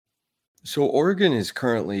So Oregon is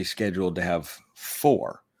currently scheduled to have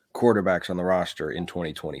 4 quarterbacks on the roster in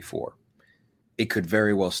 2024. It could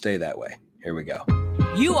very well stay that way. Here we go.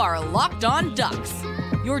 You are Locked On Ducks,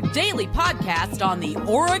 your daily podcast on the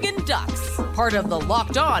Oregon Ducks, part of the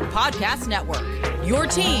Locked On Podcast Network, your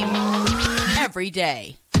team every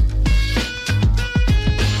day.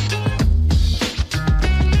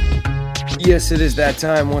 Yes, it is that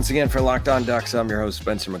time once again for Locked On Ducks. I'm your host,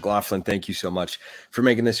 Spencer McLaughlin. Thank you so much for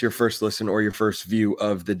making this your first listen or your first view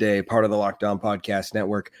of the day. Part of the Locked On Podcast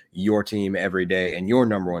Network, your team every day, and your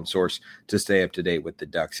number one source to stay up to date with the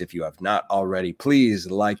Ducks. If you have not already, please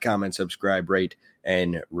like, comment, subscribe, rate,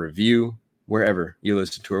 and review wherever you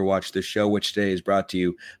listen to or watch this show, which today is brought to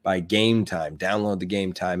you by Game Time. Download the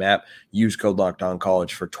Game Time app. Use code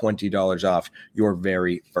LOCKEDONCollege for $20 off your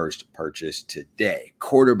very first purchase today.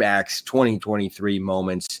 Quarterbacks 2023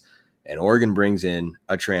 moments, and Oregon brings in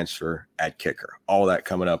a transfer at kicker. All that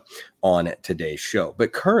coming up on today's show.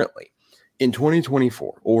 But currently, in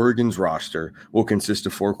 2024, Oregon's roster will consist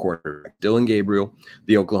of 4 quarterbacks: Dillon Gabriel,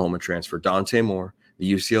 the Oklahoma transfer; Dante Moore,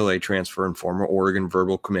 the UCLA transfer and former Oregon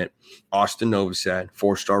verbal commit; Austin Novosad,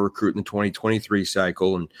 4-star recruit in the 2023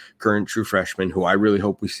 cycle and current true freshman, who I really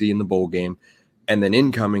hope we see in the bowl game; and then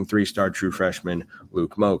incoming 3-star true freshman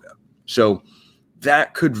Luke Moga. So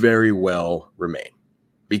that could very well remain,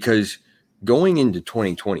 because going into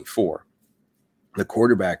 2024, the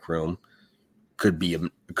quarterback room could be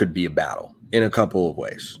a battle in a couple of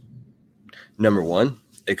ways. Number one,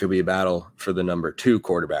 it could be a battle for the number 2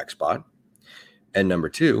 quarterback spot. And number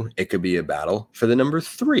 2, it could be a battle for the number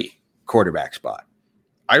 3 quarterback spot.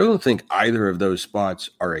 I don't think either of those spots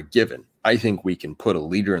are a given. I think we can put a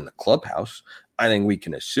leader in the clubhouse. I think we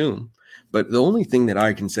can assume. But the only thing that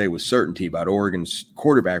I can say with certainty about Oregon's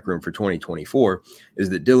quarterback room for 2024 is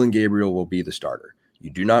that Dillon Gabriel will be the starter. You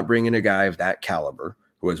do not bring in a guy of that caliber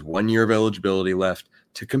who has 1 year of eligibility left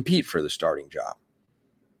to compete for the starting job.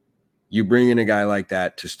 You bring in a guy like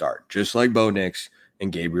that to start, just like Bo Nix,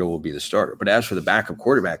 and Gabriel will be the starter. But as for the backup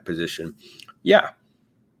quarterback position, yeah,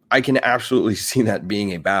 I can absolutely see that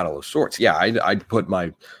being a battle of sorts. Yeah, I'd put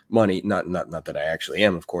my money, not that I actually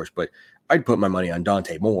am, of course, but I'd put my money on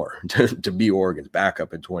Dante Moore to be Oregon's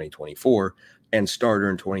backup in 2024 and starter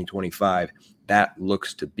in 2025. That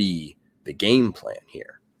looks to be the game plan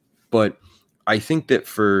here. But I think that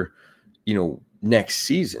for, next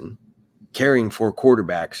season, carrying 4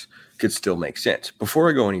 quarterbacks could still make sense. Before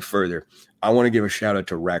I go any further, I want to give a shout out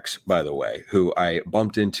to Rex, by the way, who I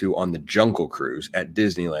bumped into on the Jungle Cruise at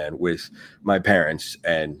Disneyland with my parents.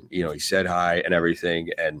 And, he said hi and everything.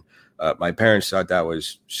 And my parents thought that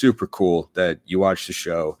was super cool that you watched the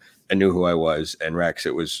show and knew who I was. And Rex,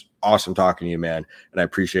 it was awesome talking to you, man. And I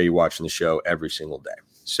appreciate you watching the show every single day.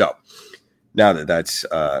 So now that that's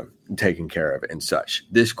taken care of and such,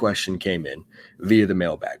 this question came in via the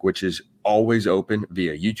mailbag, which is always open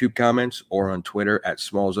via YouTube comments or on Twitter at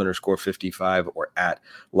Smalls_55 or at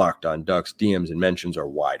Locked On Ducks. DMs and mentions are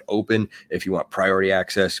wide open. If you want priority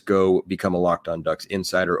access, go become a Locked On Ducks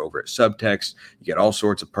insider over at Subtext. You get all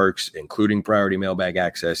sorts of perks, including priority mailbag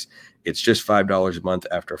access. It's just $5 a month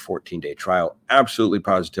after a 14-day trial. Absolutely,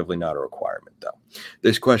 positively not a requirement, though.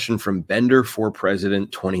 This question from Bender for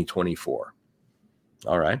President 2024.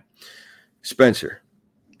 All right. Spencer,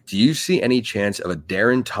 do you see any chance of a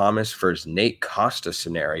Darren Thomas versus Nate Costa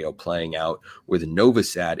scenario playing out with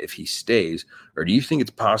Novosad if he stays, or do you think it's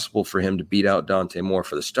possible for him to beat out Dante Moore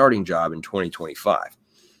for the starting job in 2025?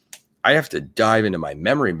 I have to dive into my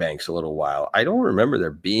memory banks a little while. I don't remember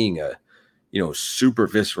there being a, super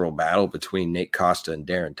visceral battle between Nate Costa and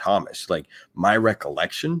Darren Thomas. Like, my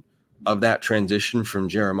recollection of that transition from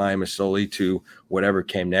Jeremiah Masoli to whatever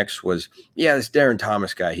came next was, this Darren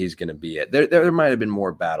Thomas guy, he's going to be it. There might have been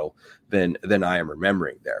more battle than I am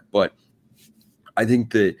remembering there. But I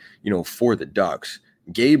think that, for the Ducks,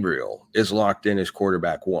 Gabriel is locked in as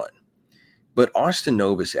quarterback 1. But Austin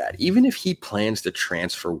Novosad, even if he plans to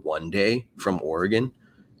transfer one day from Oregon,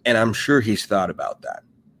 and I'm sure he's thought about that,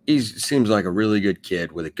 he seems like a really good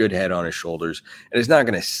kid with a good head on his shoulders, and is not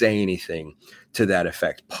going to say anything to that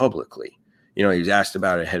effect publicly. He was asked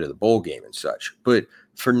about it ahead of the bowl game and such. But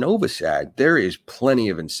for Novosad, there is plenty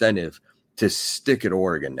of incentive to stick at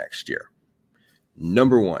Oregon next year.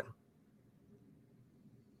 Number one,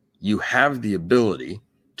 you have the ability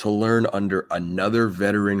to learn under another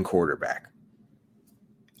veteran quarterback.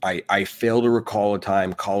 I fail to recall a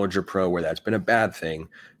time, college or pro, where that's been a bad thing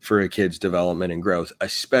for a kid's development and growth,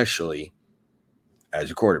 especially as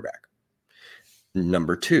a quarterback.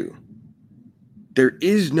 Number two, there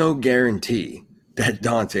is no guarantee that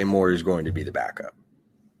Dante Moore is going to be the backup.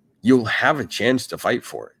 You'll have a chance to fight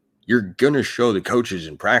for it. You're going to show the coaches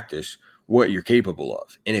in practice what you're capable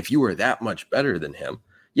of. And if you are that much better than him,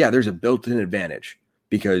 yeah, there's a built-in advantage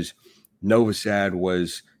because Novosad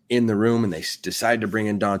was in the room and they decided to bring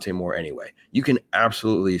in Dante Moore anyway. You can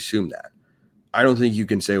absolutely assume that. I don't think you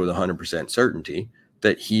can say with 100% certainty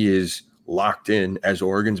that he is locked in as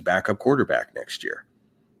Oregon's backup quarterback next year.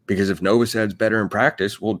 Because if Novosad's better in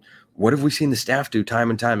practice, well, what have we seen the staff do time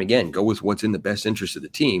and time again? Go with what's in the best interest of the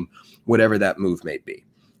team, whatever that move may be.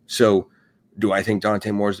 So do I think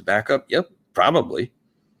Dante Moore's the backup? Yep, probably.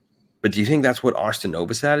 But do you think that's what Austin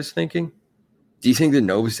Novosad is thinking? Do you think that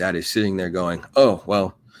Novosad is sitting there going, oh,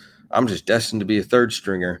 well, I'm just destined to be a third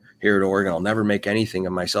stringer here at Oregon. I'll never make anything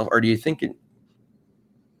of myself. Or do you think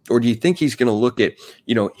he's going to look at,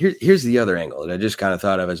 here's the other angle that I just kind of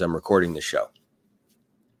thought of as I'm recording the show.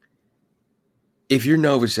 If you're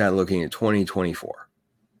Novosad looking at 2024,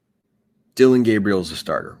 Dylan Gabriel's a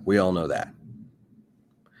starter. We all know that.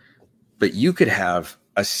 But you could have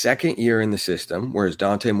a second year in the system, whereas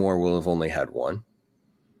Dante Moore will have only had one.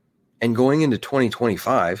 And going into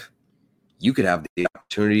 2025, you could have the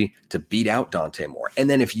opportunity to beat out Dante Moore. And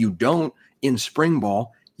then if you don't in spring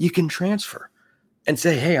ball, you can transfer and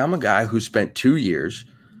say, hey, I'm a guy who spent 2 years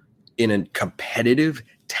in a competitive,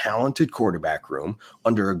 talented quarterback room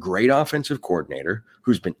under a great offensive coordinator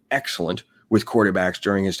who's been excellent with quarterbacks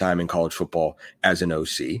during his time in college football as an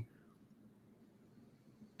OC.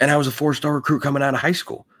 And I was a 4-star recruit coming out of high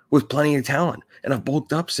school with plenty of talent. And I've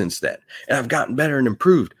bulked up since then. And I've gotten better and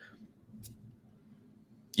improved.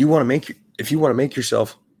 If you want to make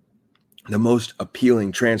yourself the most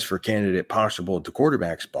appealing transfer candidate possible at the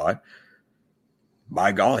quarterback spot,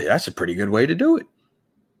 by golly, that's a pretty good way to do it.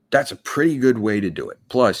 That's a pretty good way to do it.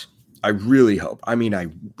 Plus, I really hope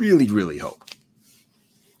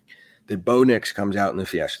that Bo Nix comes out in the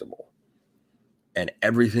Fiesta Bowl and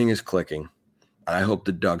everything is clicking. I hope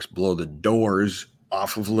the Ducks blow the doors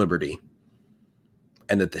off of Liberty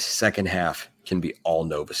and that the second half can be all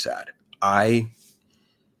Novosad. I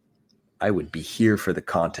would be here for the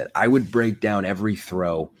content. I would break down every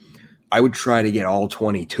throw. I would try to get all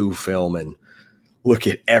 22 film and look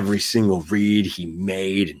at every single read he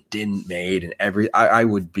made and didn't made and I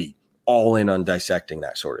would be all in on dissecting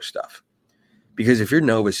that sort of stuff. Because if you're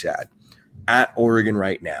Novosad at Oregon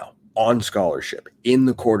right now, on scholarship, in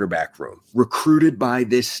the quarterback room, recruited by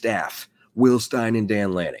this staff, Will Stein and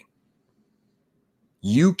Dan Lanning,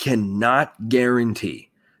 you cannot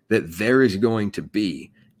guarantee that there is going to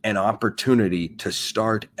be an opportunity to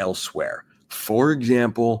start elsewhere. For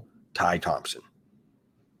example, Ty Thompson.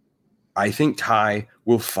 I think Ty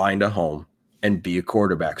will find a home and be a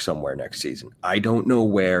quarterback somewhere next season. I don't know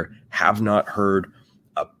where, have not heard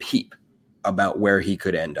a peep about where he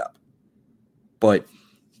could end up. But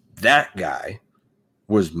that guy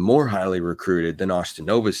was more highly recruited than Austin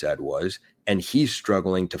Novosad was, and he's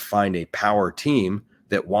struggling to find a power team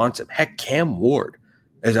that wants him. Heck, Cam Ward,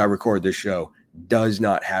 as I record this show, does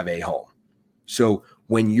not have a home. So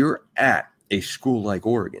when you're at a school like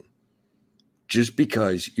Oregon, just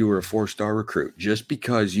because you were a 4-star recruit, just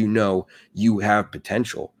because you know you have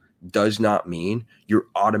potential, does not mean you're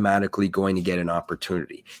automatically going to get an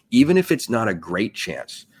opportunity. Even if it's not a great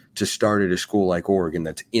chance to start at a school like Oregon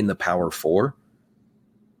that's in the Power 4,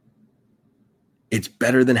 it's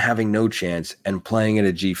better than having no chance and playing at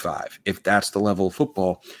a G5, if that's the level of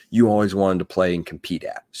football you always wanted to play and compete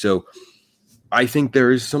at. So I think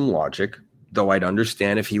there is some logic, though I'd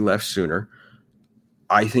understand if he left sooner.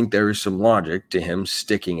 I think there is some logic to him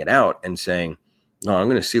sticking it out and saying, no, I'm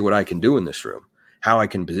going to see what I can do in this room, how I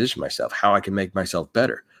can position myself, how I can make myself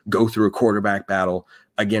better, go through a quarterback battle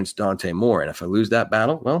against Dante Moore. And if I lose that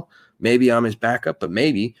battle, well, maybe I'm his backup, but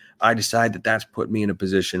maybe I decide that that's put me in a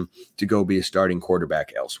position to go be a starting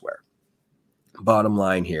quarterback elsewhere. Bottom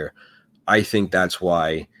line here, I think that's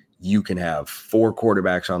why you can have 4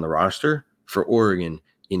 quarterbacks on the roster for Oregon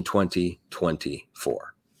in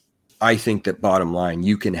 2024. I think that bottom line,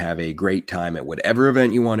 you can have a great time at whatever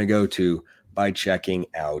event you want to go to by checking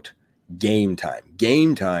out Game Time.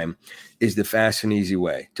 Game Time is the fast and easy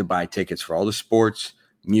way to buy tickets for all the sports,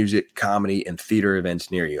 music, comedy, and theater events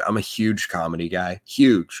near you. I'm a huge comedy guy.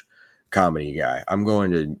 I'm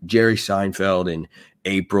going to Jerry Seinfeld in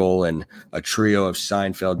April and a trio of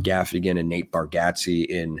Seinfeld, Gaffigan, and Nate Bargatze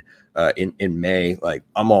in May. Like,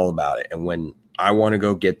 I'm all about it. And when I want to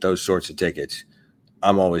go get those sorts of tickets,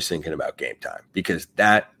 I'm always thinking about Game Time, because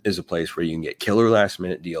that is a place where you can get killer last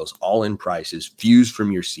minute deals, all in prices, views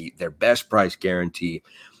from your seat, their best price guarantee.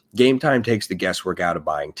 Game Time takes the guesswork out of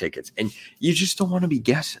buying tickets, and you just don't want to be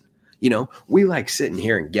guessing. We like sitting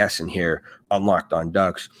here and guessing here on Locked On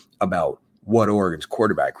Ducks about what Oregon's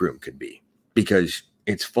quarterback room could be, because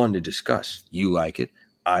it's fun to discuss. You like it.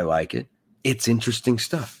 I like it. It's interesting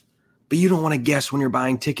stuff. But you don't want to guess when you're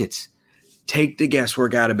buying tickets. Take the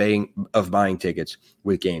guesswork out of buying tickets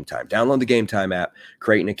with Game Time. Download the Game Time app,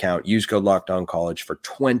 create an account, use code LOCKEDONCollege for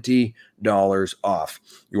 $20 off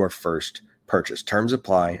your first purchase. Terms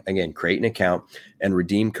apply. Again, create an account and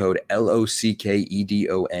redeem code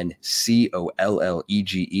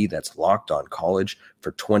LOCKEDONCOLLEGE. That's Locked On College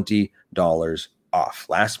for $20 off.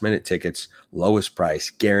 Last minute tickets, lowest price,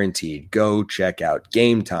 guaranteed. Go check out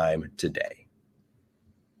Game Time today.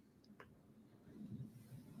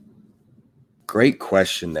 Great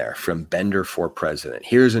question there from Bender for President.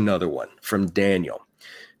 Here's another one from Daniel.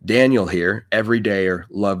 Daniel here, everydayer,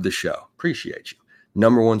 love the show. Appreciate you.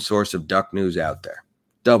 Number one source of Duck news out there.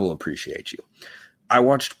 Double appreciate you. I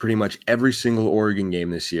watched pretty much every single Oregon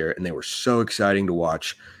game this year, and they were so exciting to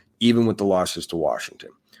watch, even with the losses to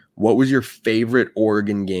Washington. What was your favorite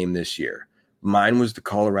Oregon game this year? Mine was the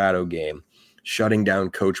Colorado game, shutting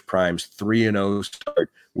down Coach Prime's 3-0 start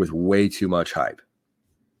with way too much hype.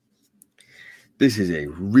 This is a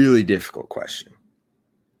really difficult question.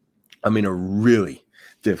 I mean, a really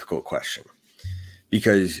difficult question,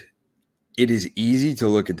 because it is easy to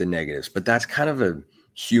look at the negatives, but that's kind of a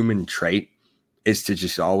human trait, is to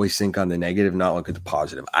just always think on the negative, not look at the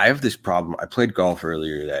positive. I have this problem. I played golf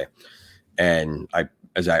earlier today, and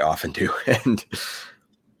as I often do, and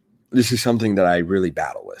this is something that I really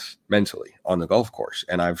battle with mentally on the golf course.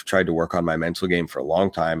 And I've tried to work on my mental game for a long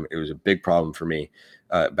time. It was a big problem for me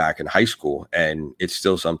back in high school, and it's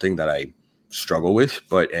still something that I struggle with,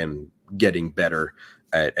 but am getting better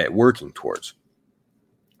at working towards.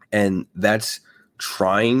 And that's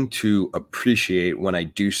trying to appreciate when I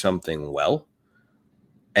do something well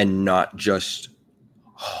and not just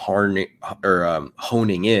honing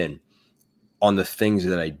in on the things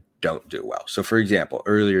that I don't do well. So for example,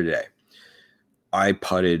 earlier today, I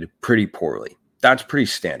putted pretty poorly. That's pretty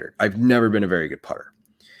standard. I've never been a very good putter.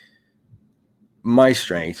 My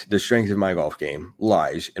strength, the strength of my golf game,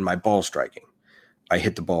 lies in my ball striking. I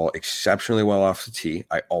hit the ball exceptionally well off the tee.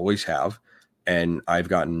 I always have. And I've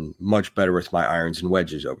gotten much better with my irons and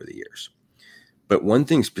wedges over the years. But one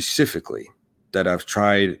thing specifically that I've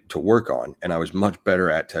tried to work on, and I was much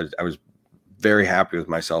better at, I was very happy with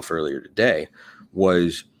myself earlier today,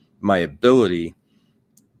 was my ability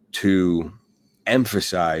to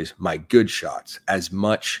emphasize my good shots as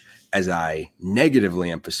much as I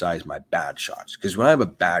negatively emphasize my bad shots. Because when I have a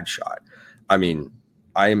bad shot, I mean,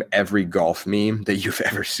 I am every golf meme that you've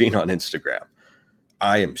ever seen on Instagram.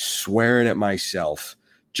 I am swearing at myself,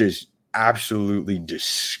 just absolutely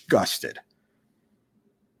disgusted.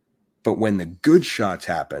 But when the good shots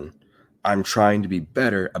happen, I'm trying to be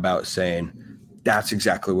better about saying, that's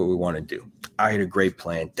exactly what we want to do. I had a great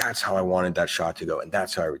plan. That's how I wanted that shot to go. And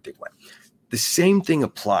that's how everything went. The same thing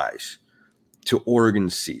applies to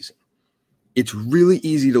Oregon's season. It's really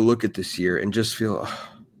easy to look at this year and just feel,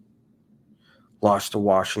 lost to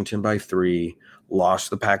Washington by 3, lost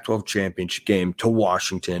the Pac-12 championship game to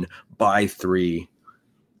Washington by 3.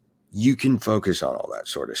 You can focus on all that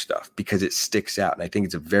sort of stuff because it sticks out. And I think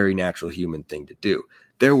it's a very natural human thing to do.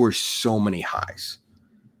 There were so many highs.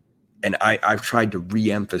 And I've tried to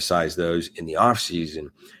re-emphasize those in the offseason.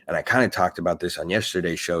 And I kind of talked about this on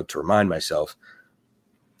yesterday's show to remind myself,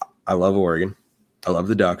 I love Oregon. I love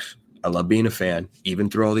the Ducks. I love being a fan, even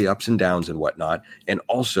through all the ups and downs and whatnot. And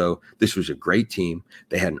also, this was a great team.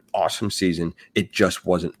 They had an awesome season. It just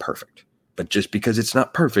wasn't perfect. But just because it's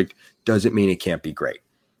not perfect doesn't mean it can't be great.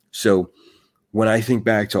 So when I think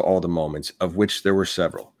back to all the moments, of which there were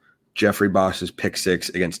several, Jeffrey Boss's pick 6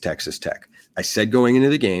 against Texas Tech, I said going into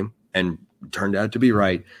the game, and turned out to be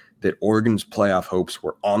right, that Oregon's playoff hopes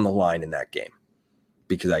were on the line in that game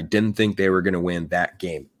because I didn't think they were going to win that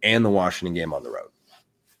game and the Washington game on the road.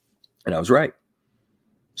 And I was right.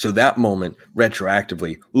 So that moment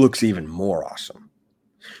retroactively looks even more awesome.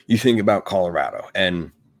 You think about Colorado,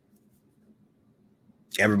 and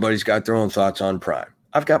everybody's got their own thoughts on Prime.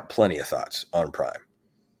 I've got plenty of thoughts on Prime.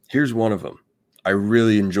 Here's one of them. I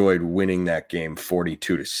really enjoyed winning that game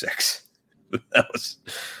 42-6.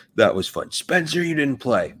 That was fun. Spencer, you didn't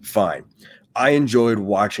play. Fine. I enjoyed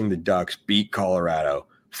watching the Ducks beat Colorado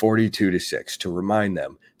 42-6 to remind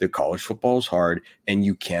them that college football is hard and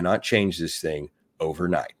you cannot change this thing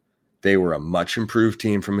overnight. They were a much improved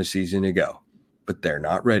team from a season ago, but they're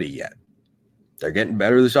not ready yet. They're getting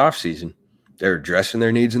better this offseason. They're addressing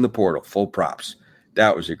their needs in the portal. Full props.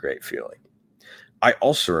 That was a great feeling. I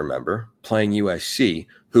also remember playing USC,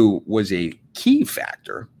 who was a key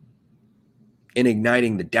factor in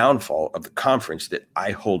igniting the downfall of the conference that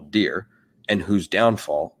I hold dear and whose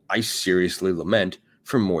downfall I seriously lament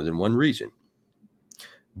for more than one reason.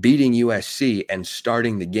 Beating USC and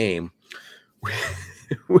starting the game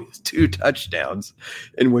with 2 touchdowns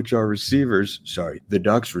in which our the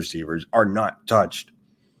Ducks receivers, are not touched.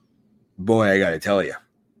 Boy, I got to tell you,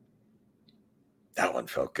 that one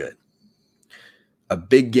felt good. A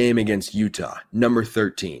big game against Utah, number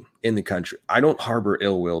 13 in the country. I don't harbor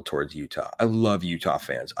ill will towards Utah. I love Utah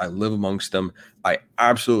fans. I live amongst them. I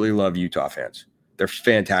absolutely love Utah fans. They're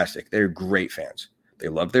fantastic. They're great fans. They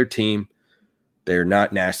love their team. They're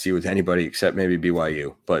not nasty with anybody except maybe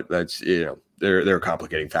BYU, but that's, there are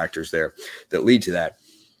complicating factors there that lead to that.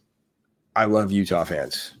 I love Utah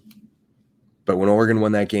fans. But when Oregon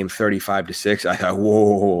won that game 35-6, I thought,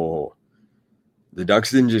 whoa. The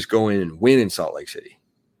Ducks didn't just go in and win in Salt Lake City.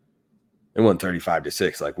 They won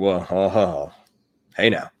 35-6. Like, whoa, hey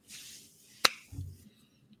now.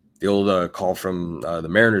 The old call from the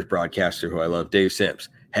Mariners broadcaster, who I love, Dave Sims.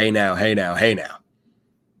 Hey now.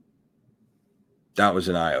 That was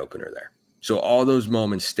an eye-opener there. So all those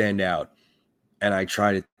moments stand out, and I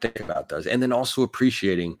try to think about those. And then also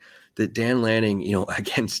appreciating that Dan Lanning,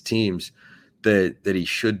 against teams that he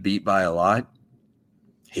should beat by a lot,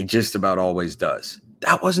 he just about always does.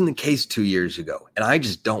 That wasn't the case 2 years ago, and I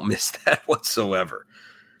just don't miss that whatsoever.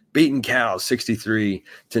 Beating Cal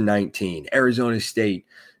 63-19. Arizona State,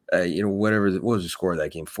 what was the score of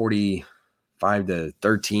that game? 45-13,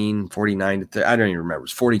 49-30. I don't even remember. It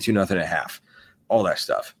was 42-0 at half. All that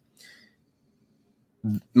stuff.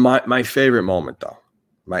 My favorite moment, though,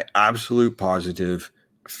 my absolute positive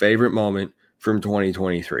favorite moment from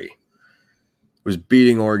 2023 was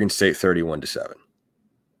beating Oregon State 31-7.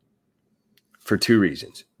 For 2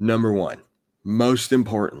 reasons. Number one, most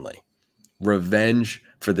importantly, revenge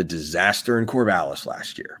for the disaster in Corvallis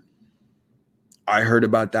last year. I heard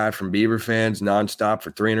about that from Beaver fans nonstop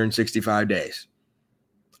for 365 days.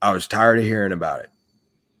 I was tired of hearing about it.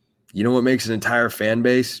 You know what makes an entire fan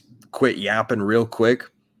base quit yapping real quick?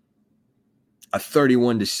 A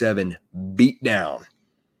 31-7 beatdown.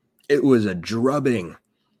 It was a drubbing.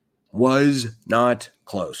 Was not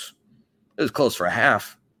close. It was close for a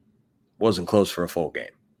half. Wasn't close for a full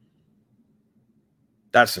game.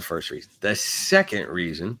 That's the first reason. The second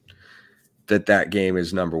reason that game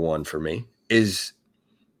is number one for me is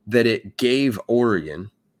that it gave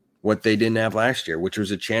Oregon what they didn't have last year, which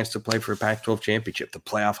was a chance to play for a Pac-12 championship. The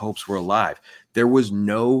playoff hopes were alive. There was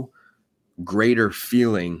no greater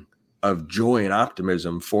feeling of joy and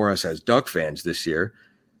optimism for us as Duck fans this year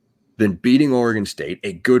than beating Oregon State,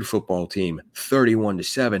 a good football team,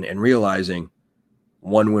 31-7, and realizing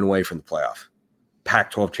 1 win away from the playoff.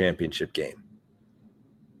 Pac-12 championship game.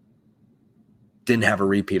 Didn't have a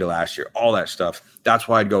repeat of last year. All that stuff. That's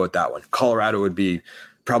why I'd go with that one. Colorado would be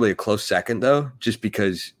probably a close second, though, just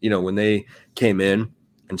because, when they came in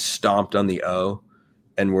and stomped on the O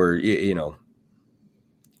and were,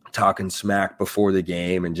 talking smack before the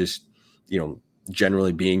game and just,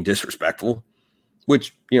 generally being disrespectful,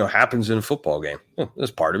 which, happens in a football game. That's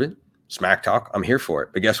part of it. Smack talk. I'm here for it.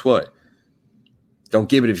 But guess what? Don't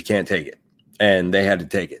give it if you can't take it. And they had to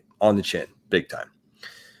take it on the chin, big time.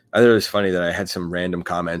 I thought it was funny that I had some random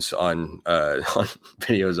comments on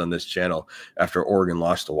videos on this channel after Oregon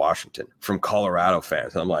lost to Washington from Colorado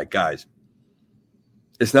fans. I'm like, guys,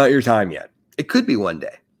 it's not your time yet. It could be one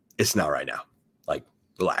day. It's not right now. Like,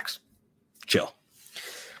 relax. Chill.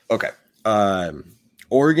 Okay.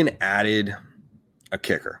 Oregon added a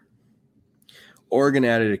kicker.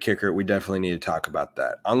 We definitely need to talk about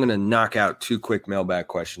that. I'm going to knock out 2 quick mailbag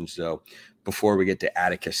questions, though, before we get to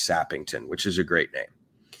Atticus Sappington, which is a great name.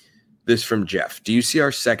 This from Jeff. Do you see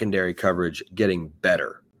our secondary coverage getting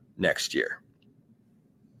better next year?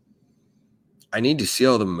 I need to see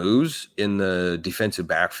all the moves in the defensive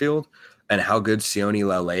backfield and how good Sione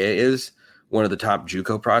Laulea is, one of the top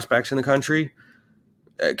JUCO prospects in the country.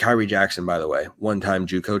 Kyrie Jackson, by the way, one-time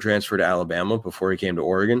JUCO transfer to Alabama before he came to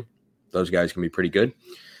Oregon. Those guys can be pretty good.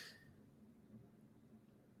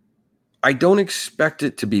 I don't expect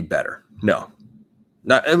it to be better. No.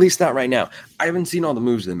 At least not right now. I haven't seen all the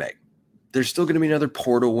moves they make. There's still going to be another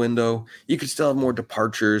portal window. You could still have more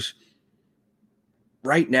departures.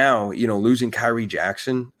 Right now, losing Kyrie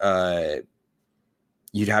Jackson,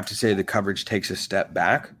 you'd have to say the coverage takes a step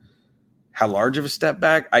back. How large of a step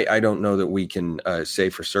back? I don't know that we can say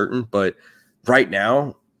for certain. But right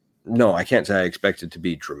now, no, I can't say I expect it to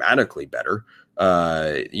be dramatically better,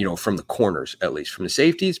 from the corners, at least. From the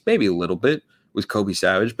safeties, maybe a little bit with Kobe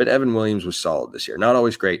Savage, but Evan Williams was solid this year. Not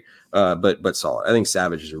always great, but solid. I think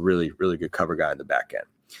Savage is a really, really good cover guy in the back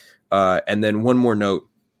end. And then one more note,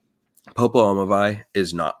 Popo Omavai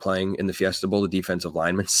is not playing in the Fiesta Bowl, the defensive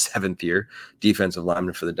lineman, 7th year defensive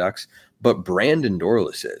lineman for the Ducks, but Brandon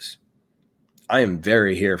Dorlus is. I am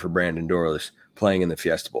very here for Brandon Dorlus. playing in the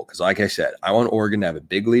Fiesta Bowl. Because like I said, I want Oregon to have a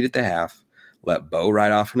big lead at the half, let Bo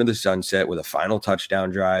ride off into the sunset with a final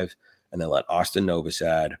touchdown drive, and then let Austin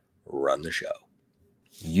Novosad run the show.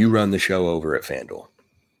 You run the show over at FanDuel.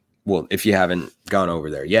 Well, if you haven't gone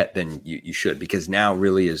over there yet, then you should, because now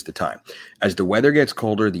really is the time. As the weather gets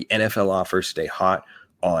colder, the NFL offers stay hot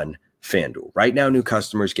on FanDuel. Right now, new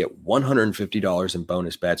customers get $150 in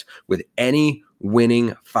bonus bets with any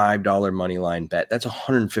winning $5 money line bet. That's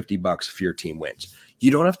 $150 if your team wins.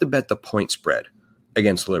 You don't have to bet the point spread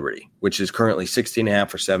against Liberty, which is currently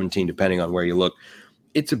 16.5 or 17, depending on where you look.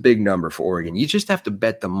 It's a big number for Oregon. You just have to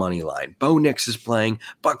bet the money line. Bo Nix is playing.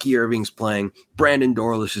 Bucky Irving's playing. Brandon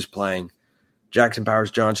Dorlus is playing. Jackson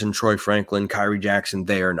Powers Johnson, Troy Franklin, Kyrie Jackson,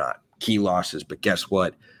 they are not. Key losses. But guess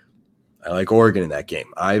what? I like Oregon in that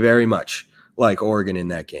game. I very much like Oregon in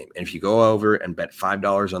that game. And if you go over and bet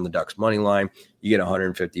 $5 on the Ducks money line, you get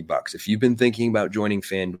 $150. If you've been thinking about joining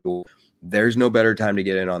FanDuel, there's no better time to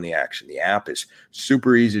get in on the action. The app is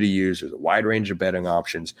super easy to use. There's a wide range of betting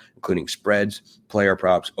options, including spreads, player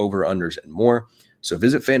props, over-unders, and more. So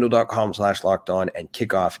visit FanDuel.com/lockedon and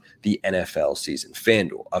kick off the NFL season.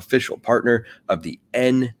 FanDuel, official partner of the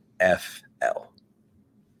NFL.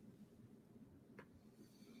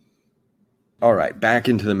 All right, back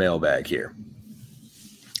into the mailbag here.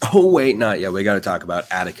 Oh, wait, not yet. We got to talk about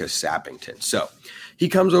Atticus Sappington. So he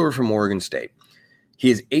comes over from Oregon State. He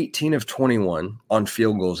is 18 of 21 on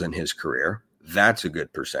field goals in his career. That's a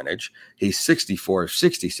good percentage. He's 64 of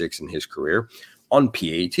 66 in his career on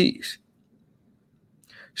PATs.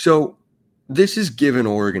 So this has given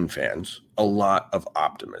Oregon fans a lot of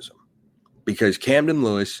optimism because Camden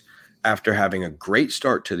Lewis, after having a great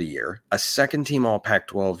start to the year, a second-team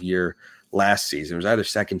All-Pac-12 year last season, it was either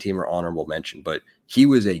second team or honorable mention, but he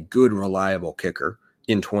was a good, reliable kicker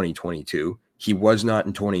in 2022. He was not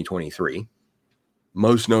in 2023.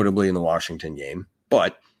 Most notably in the Washington game,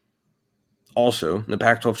 but also in the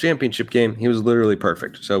Pac-12 championship game, he was literally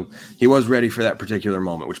perfect. So he was ready for that particular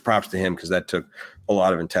moment, which props to him because that took a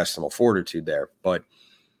lot of intestinal fortitude there. But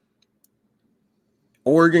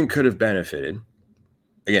Oregon could have benefited,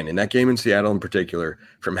 again, in that game in Seattle in particular,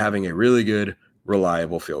 from having a really good,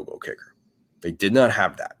 reliable field goal kicker. They did not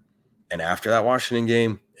have that. And after that Washington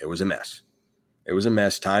game, it was a mess. It was a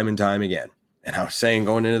mess time and time again. And I was saying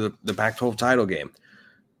going into the Pac-12 title game,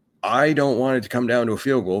 I don't want it to come down to a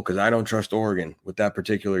field goal because I don't trust Oregon with that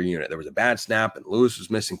particular unit. There was a bad snap and Lewis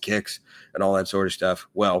was missing kicks and all that sort of stuff.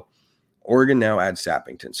 Well, Oregon now adds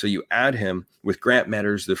Sappington. So you add him with Grant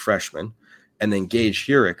Metters, the freshman, and then Gage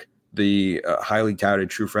Hurick, the highly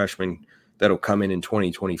touted true freshman that'll come in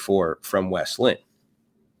 2024 from West Linn.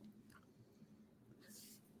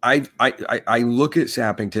 I look at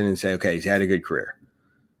Sappington and say, okay, he's had a good career.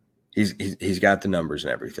 He's got the numbers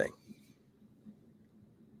and everything.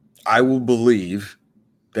 I will believe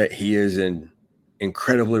that he is an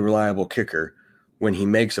incredibly reliable kicker when he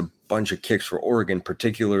makes a bunch of kicks for Oregon,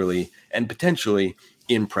 particularly and potentially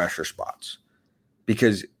in pressure spots.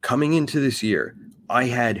 Because coming into this year, I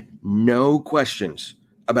had no questions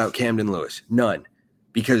about Camden Lewis. None.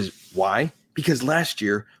 Because why? Because last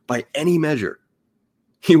year, by any measure,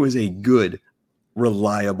 he was a good,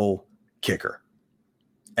 reliable kicker.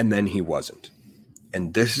 And then he wasn't.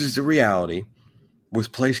 And this is the reality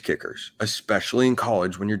with place kickers, especially in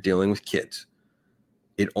college when you're dealing with kids.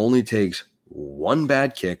 It only takes one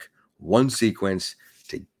bad kick, one sequence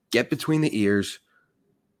to get between the ears,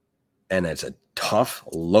 and it's a tough,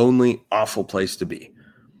 lonely, awful place to be.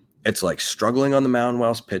 It's like struggling on the mound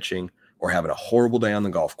whilst pitching or having a horrible day on the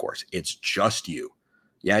golf course. It's just you.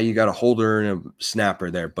 Yeah, you got a holder and a snapper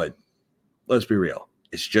there, but let's be real.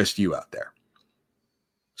 It's just you out there.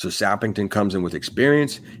 So Sappington comes in with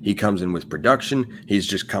experience. He comes in with production. He's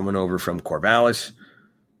just coming over from Corvallis.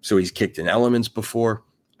 So he's kicked in elements before.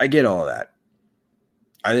 I get all that.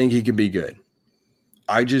 I think he could be good.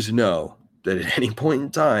 I just know that at any point in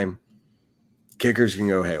time, kickers can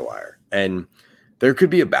go haywire. And there could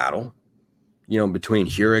be a battle, between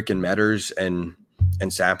Hurick and Metters and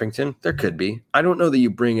Sappington. There could be. I don't know that you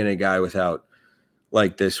bring in a guy without a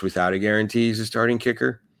guarantee he's a starting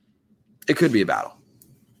kicker. It could be a battle.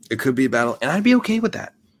 It could be a battle, and I'd be okay with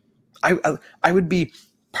that. I would be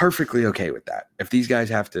perfectly okay with that. If these guys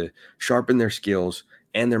have to sharpen their skills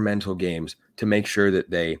and their mental games to make sure that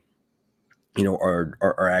they,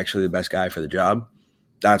 are actually the best guy for the job,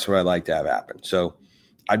 that's what I'd like to have happen. So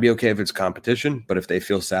I'd be okay if it's competition, but if they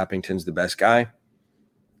feel Sappington's the best guy,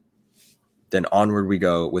 then onward we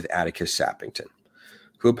go with Atticus Sappington,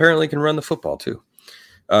 who apparently can run the football too.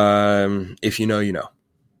 If you know, you know.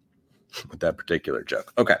 With that particular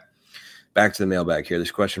joke. Okay. Back to the mailbag here.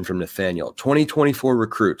 This question from Nathaniel. 2024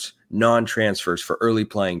 recruits, non-transfers for early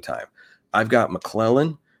playing time. I've got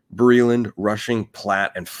McClellan, Breland, Rushing,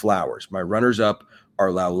 Platt, and Flowers. My runners-up are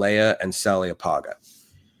Laulea and Saliapaga.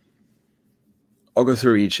 I'll go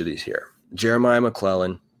through each of these here. Jeremiah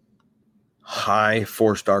McClellan, high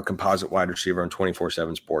 4-star composite wide receiver on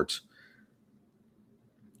 24/7 Sports.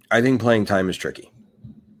 I think playing time is tricky.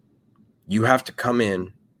 You have to come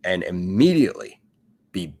in and immediately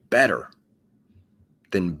be better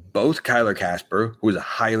than both Kyler Casper, who is a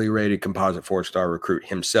highly rated composite 4-star recruit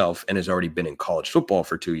himself and has already been in college football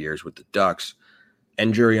for 2 years with the Ducks,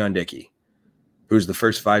 and Jurion Dickey, who's the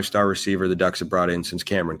first 5-star receiver the Ducks have brought in since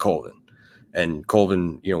Cameron Colvin. And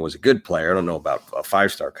Colvin, was a good player. I don't know about a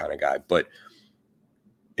 5-star kind of guy, but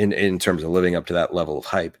in terms of living up to that level of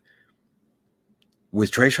hype.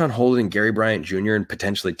 With Trayshawn Holden and Gary Bryant Jr. and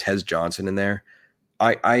potentially Tez Johnson in there,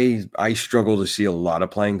 I struggle to see a lot of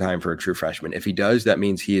playing time for a true freshman. If he does, that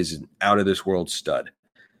means he is an out-of-this-world stud.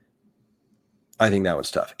 I think that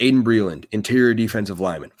one's tough. Aiden Breland, interior defensive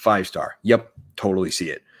lineman, 5-star. Yep, totally see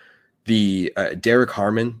it. The Derek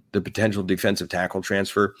Harmon, the potential defensive tackle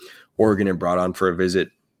transfer, Oregon had brought on for a visit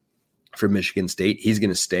from Michigan State. He's going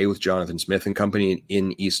to stay with Jonathan Smith and company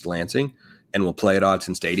in East Lansing and will play at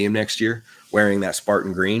Autzen Stadium next year wearing that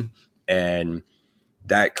Spartan green. And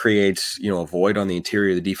that creates, a void on the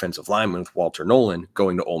interior of the defensive lineman with Walter Nolan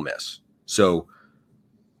going to Ole Miss. So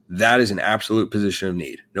that is an absolute position of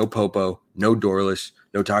need. No Popo, no Dorless,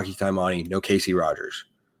 no Taki Taimani, no Casey Rogers.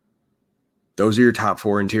 Those are your top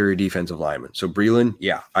 4 interior defensive linemen. So Breland,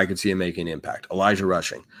 yeah, I could see him making an impact. Elijah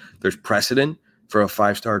Rushing. There's precedent for a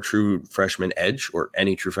 5-star true freshman edge or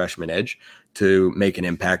any true freshman edge to make an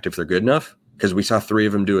impact if they're good enough, because we saw 3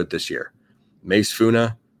 of them do it this year. Mace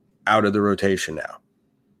Funa, out of the rotation now.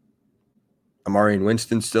 Amarian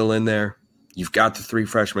Winston still in there. You've got the 3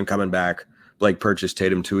 freshmen coming back. Blake Purchase,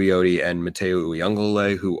 Tatum Tuioti, and Mateo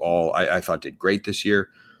Uyunglele, who all I thought did great this year.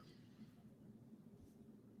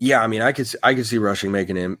 Yeah, I could see Rushing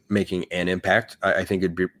making an impact. I think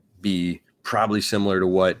it'd be probably similar to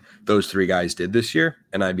what those 3 guys did this year,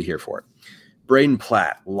 and I'd be here for it. Braden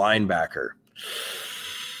Platt, linebacker.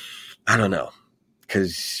 I don't know,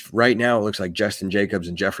 because right now it looks like Justin Jacobs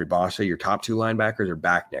and Jeffrey Bossa, your top 2 linebackers, are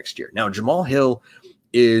back next year. Now, Jamal Hill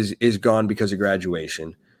is gone because of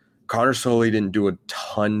graduation. Connor Soley didn't do a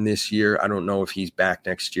ton this year. I don't know if he's back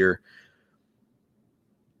next year.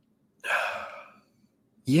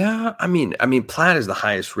 Yeah, Platt is the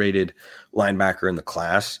highest rated linebacker in the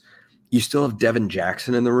class. You still have Devin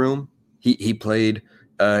Jackson in the room. He played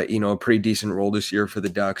a pretty decent role this year for the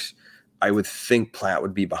Ducks. I would think Platt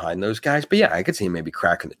would be behind those guys, but yeah, I could see him maybe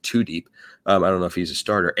cracking the 2 deep. I don't know if he's a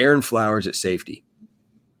starter. Aaron Flowers at safety.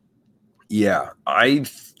 Yeah, I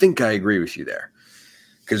think I agree with you there,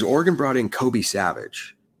 because Oregon brought in Kobe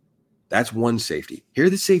Savage. That's one safety. Here are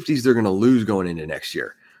the safeties they're going to lose going into next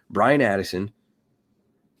year: Brian Addison,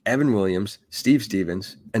 Evan Williams, Steve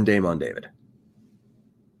Stevens, and Damon David.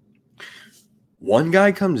 One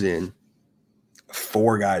guy comes in,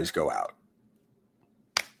 4 guys go out.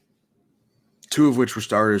 2 of which were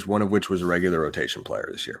starters, 1 of which was a regular rotation player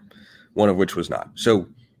this year, 1 of which was not. So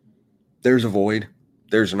there's a void.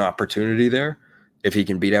 There's an opportunity there. If he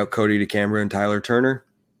can beat out Cody DeCamera and Tyler Turner,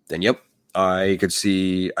 then yep, I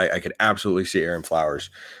could absolutely see Aaron Flowers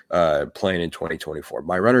playing in 2024.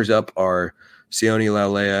 My runners up are Sione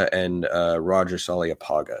Laulea and Roger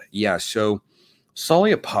Saliapaga. Yeah, so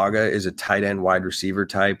Saliapaga is a tight end wide receiver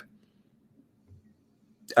type.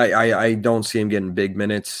 I don't see him getting big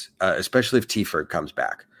minutes, especially if T-Ford comes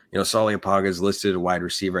back. Saliapaga is listed as a wide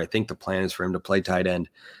receiver. I think the plan is for him to play tight end,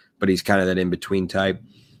 but he's kind of that in-between type.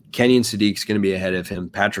 Kenyon Sadiq's going to be ahead of him.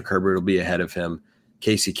 Patrick Herbert will be ahead of him.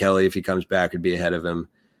 Casey Kelly, if he comes back, would be ahead of him.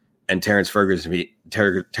 And Terrence Ferguson,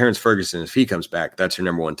 if he comes back, that's your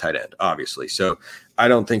number 1 tight end, obviously. So I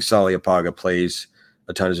don't think Saliapaga plays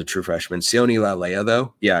a ton as a true freshman. Sione Laulea,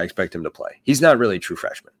 though, yeah, I expect him to play. He's not really a true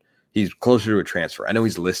freshman. He's closer to a transfer. I know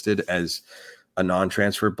he's listed as a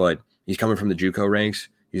non-transfer, but he's coming from the JUCO ranks.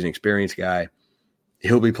 He's an experienced guy.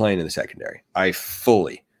 He'll be playing in the secondary. I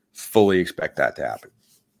fully expect that to happen.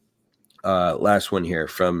 Last one here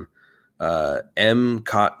from M.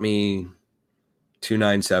 Cotme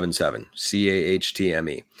 2977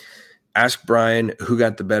 CAHTME. Ask Brian who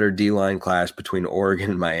got the better D-line class between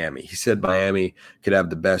Oregon and Miami. He said Miami could have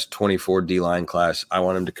the best 24 D-line class. I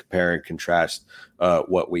want him to compare and contrast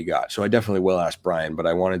what we got. So I definitely will ask Brian, but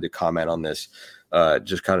I wanted to comment on this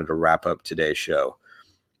just kind of to wrap up today's show.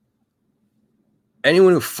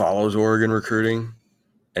 Anyone who follows Oregon recruiting,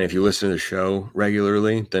 and if you listen to the show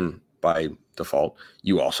regularly, then by default,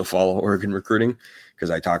 you also follow Oregon recruiting, because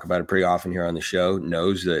I talk about it pretty often here on the show,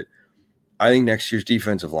 knows that I think next year's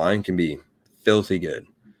defensive line can be filthy good.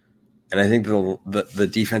 And I think the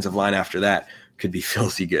defensive line after that could be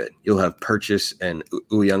filthy good. You'll have Purchase and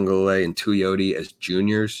Uyunglele and Tuioti as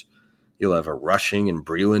juniors. You'll have a Rushing and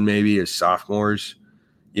Breland maybe as sophomores.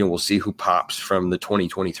 We'll see who pops from the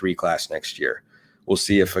 2023 class next year. We'll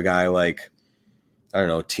see if a guy like, I don't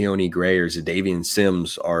know, Tioni Gray or Zadavian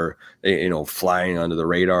Sims are, flying under the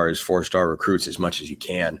radar as 4-star recruits as much as you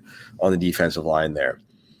can on the defensive line there.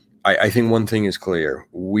 I think one thing is clear.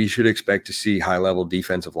 We should expect to see high-level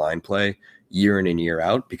defensive line play year in and year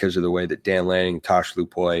out because of the way that Dan Lanning, Tosh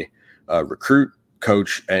Lupoy recruit,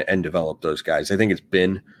 coach, and develop those guys. I think it's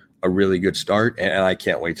been a really good start, and I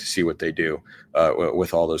can't wait to see what they do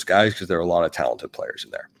with all those guys because there are a lot of talented players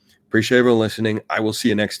in there. Appreciate everyone listening. I will see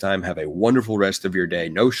you next time. Have a wonderful rest of your day.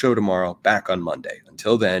 No show tomorrow. Back on Monday.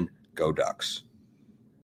 Until then, go Ducks.